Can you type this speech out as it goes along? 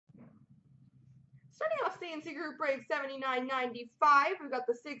Starting off CNC Group Break 79.95, we've got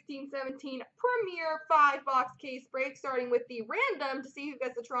the 16-17 Premier 5-box case break, starting with the random to see who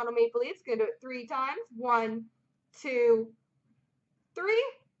gets the Toronto Maple Leafs. Going to do it 3 times. 1, 2, 3.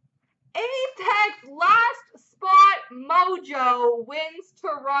 Apex last spot mojo wins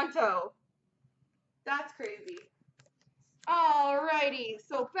Toronto. That's crazy. Alrighty,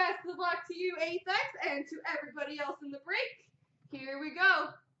 so best of luck to you, Apex, and to everybody else in the break. Here we go.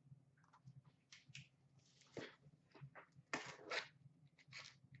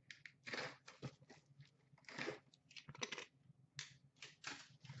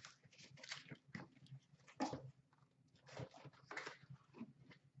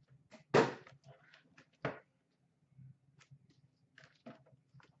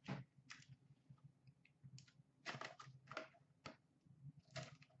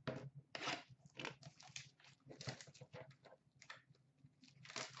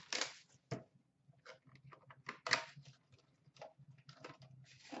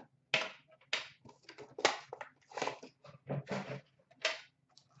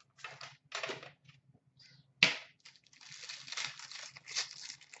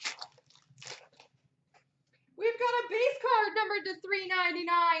 We've got a base card numbered to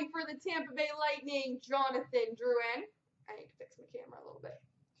 399 for the Tampa Bay Lightning, Jonathan Drouin. I need to fix my camera a little bit.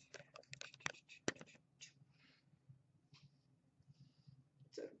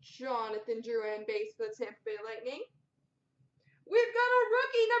 So Jonathan Drouin, base for the Tampa Bay Lightning. We've got a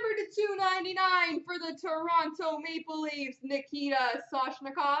rookie numbered to 299 for the Toronto Maple Leafs, Nikita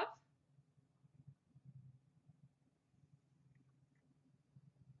Soshnikov.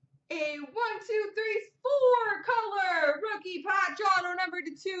 A 1, 2, 3, 4 color rookie patch auto number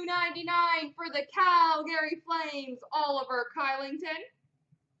to 299 for the Calgary Flames, Oliver Kylington.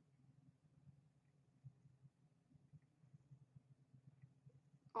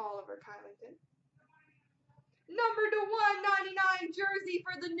 Number to 199 jersey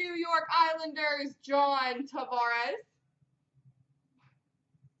for the New York Islanders, John Tavares.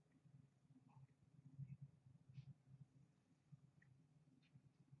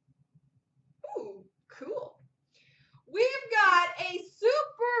 Ooh, cool. We've got a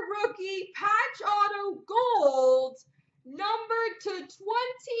super rookie patch auto gold numbered to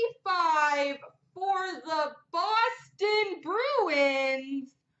 25 for the Boston Bruins,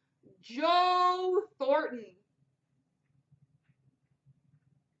 Joe Thornton.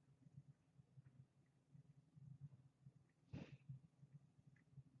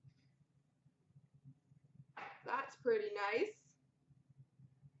 That's pretty nice.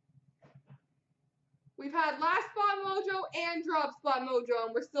 We've had last spot mojo and drop spot mojo,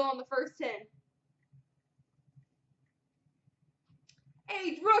 and we're still on the first 10.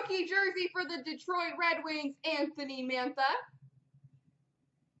 A rookie jersey for the Detroit Red Wings, Anthony Mantha.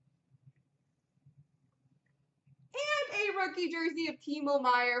 And a rookie jersey of Timo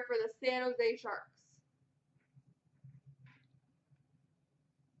Meier for the San Jose Sharks.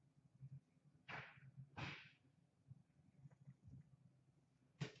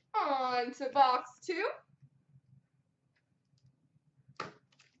 On to box 2.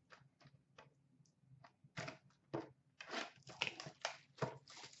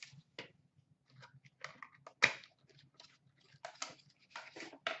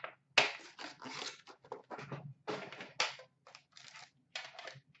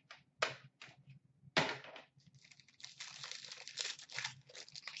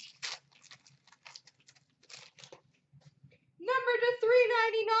 Number to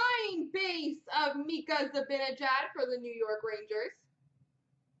 399 base of Mika Zibanejad for the New York Rangers.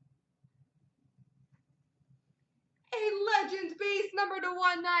 A Legends base number to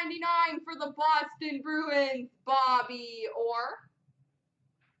 199 for the Boston Bruins, Bobby Orr.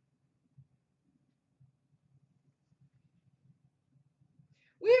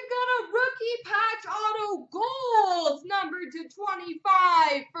 We've got a rookie patch auto gold numbered to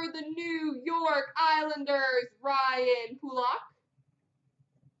 25 for the New York Islanders, Ryan Pulock.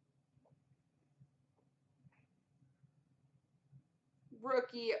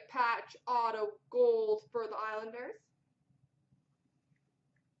 Rookie patch auto gold for the Islanders.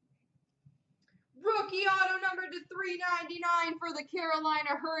 Rookie auto number to 399 for the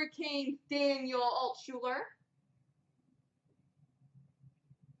Carolina Hurricanes, Daniel Altshuler.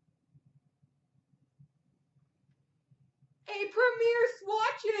 A Premier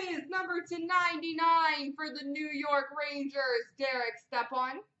Swatches number to 99 for the New York Rangers, Derek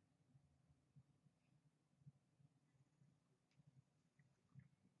Stepan.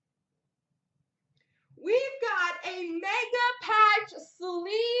 We've got a Mega Patch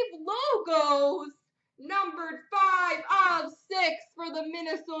sleeve logos Numbered 5 of 6 for the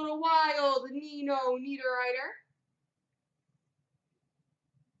Minnesota Wild, Nino Niederreiter.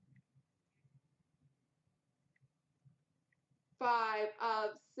 Five of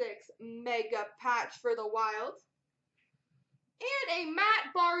 6 mega patch for the Wild. And a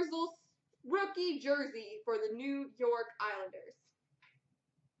Matt Barzal rookie jersey for the New York Islanders.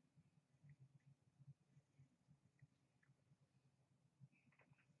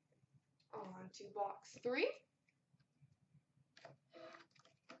 On to box 3.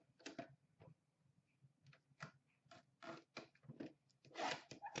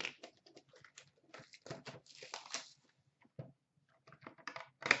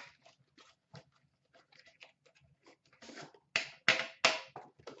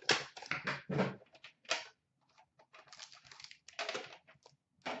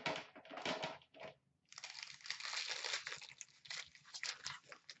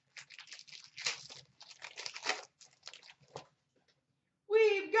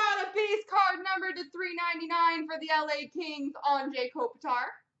 We've got a base card number to 399 for the LA Kings, Anze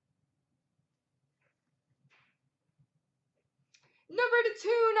Kopitar. Number to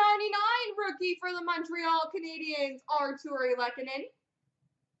 299, rookie for the Montreal Canadiens, Artturi Lehkonen.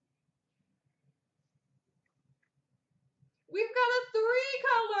 We've got a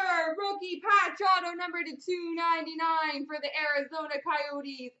 3-color rookie patch auto number to 299 for the Arizona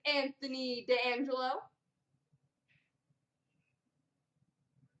Coyotes, Anthony DeAngelo.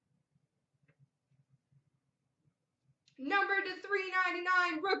 Number to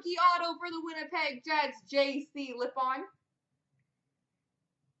 399, rookie auto for the Winnipeg Jets, J.C. Lippon.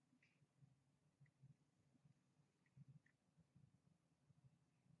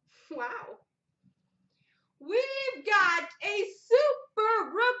 Wow. We've got a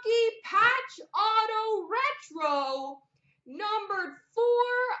super rookie patch auto retro, numbered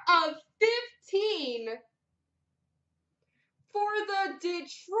 4 of 15 for the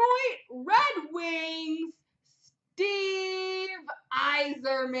Detroit Red Wings, Steve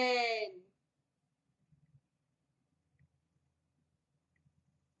Yzerman.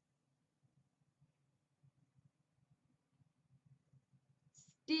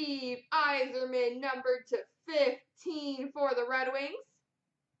 Steve Yzerman, numbered to 15 for the Red Wings.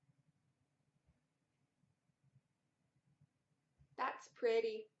 That's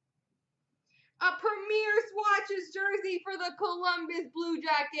pretty. A Premier Swatches jersey for the Columbus Blue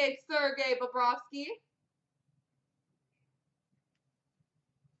Jackets, Sergei Bobrovsky.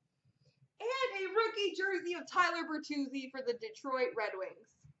 And a rookie jersey of Tyler Bertuzzi for the Detroit Red Wings.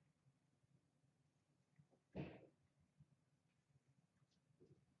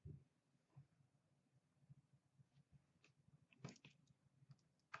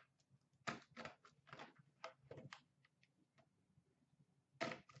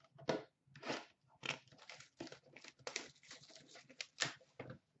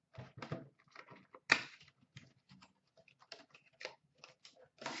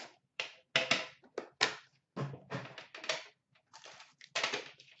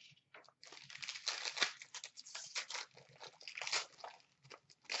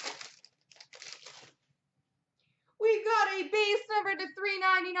 We've got a base number to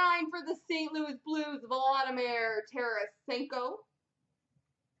 399 for the St. Louis Blues, Vladimir Tarasenko.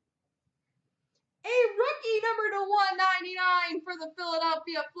 A rookie number to 199 for the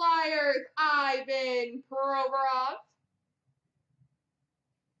Philadelphia Flyers, Ivan Provorov.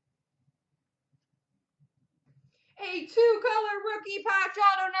 A 2-color rookie patch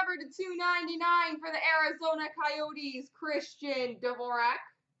auto number to 299 for the Arizona Coyotes, Christian Dvorak.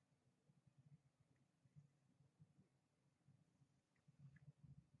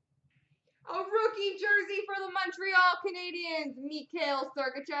 A rookie jersey for the Montreal Canadiens, Mikhail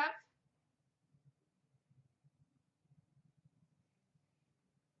Sergachev.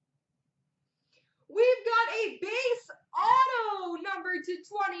 We've got a base auto number to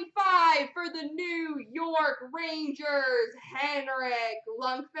 25 for the New York Rangers, Henrik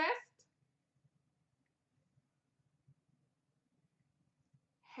Lundqvist.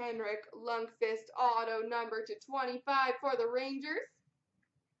 Henrik Lundqvist auto number to 25 for the Rangers.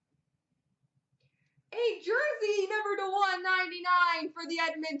 A jersey number to 199 for the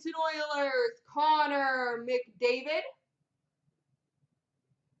Edmonton Oilers, Connor McDavid.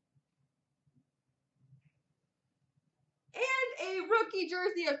 And a rookie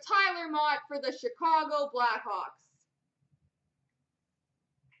jersey of Tyler Mott for the Chicago Blackhawks.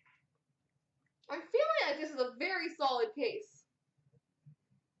 I'm feeling like this is a very solid case.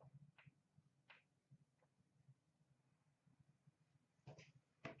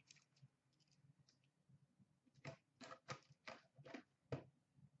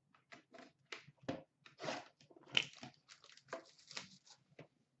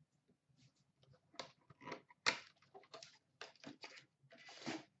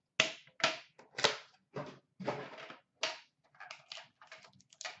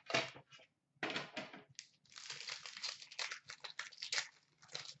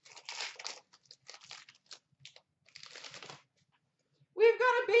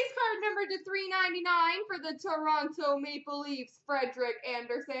 number to 399 for the Toronto Maple Leafs, Frederik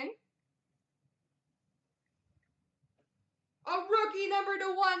Andersen. A rookie number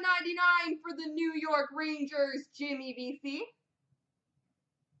to 199 for the New York Rangers, Jimmy Vesey.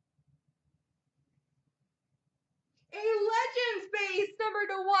 A Legends base number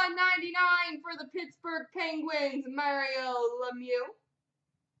to 199 for the Pittsburgh Penguins, Mario Lemieux.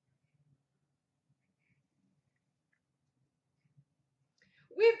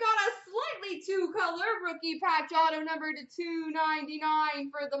 We've got a slightly two-color rookie patch auto number to 299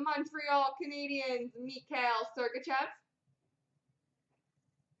 for the Montreal Canadiens, Mikhail Sergachev.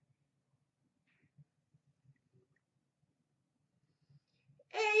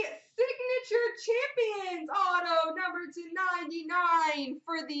 A signature champions auto number to 99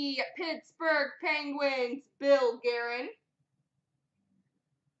 for the Pittsburgh Penguins, Bill Guerin.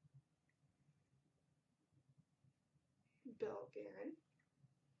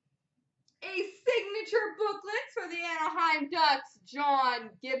 A signature booklet for the Anaheim Ducks,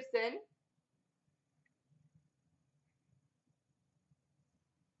 John Gibson.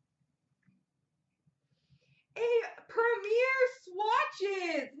 A Premier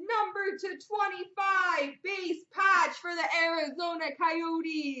Swatches number to 25 base patch for the Arizona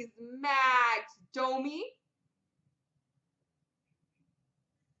Coyotes, Max Domi.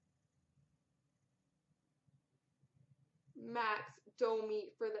 Max Domi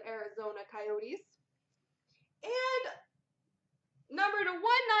for the Arizona Coyotes. And number to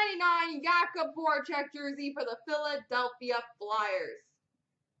 199, Jakub Voracek jersey for the Philadelphia Flyers.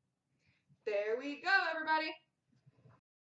 There we go, everybody.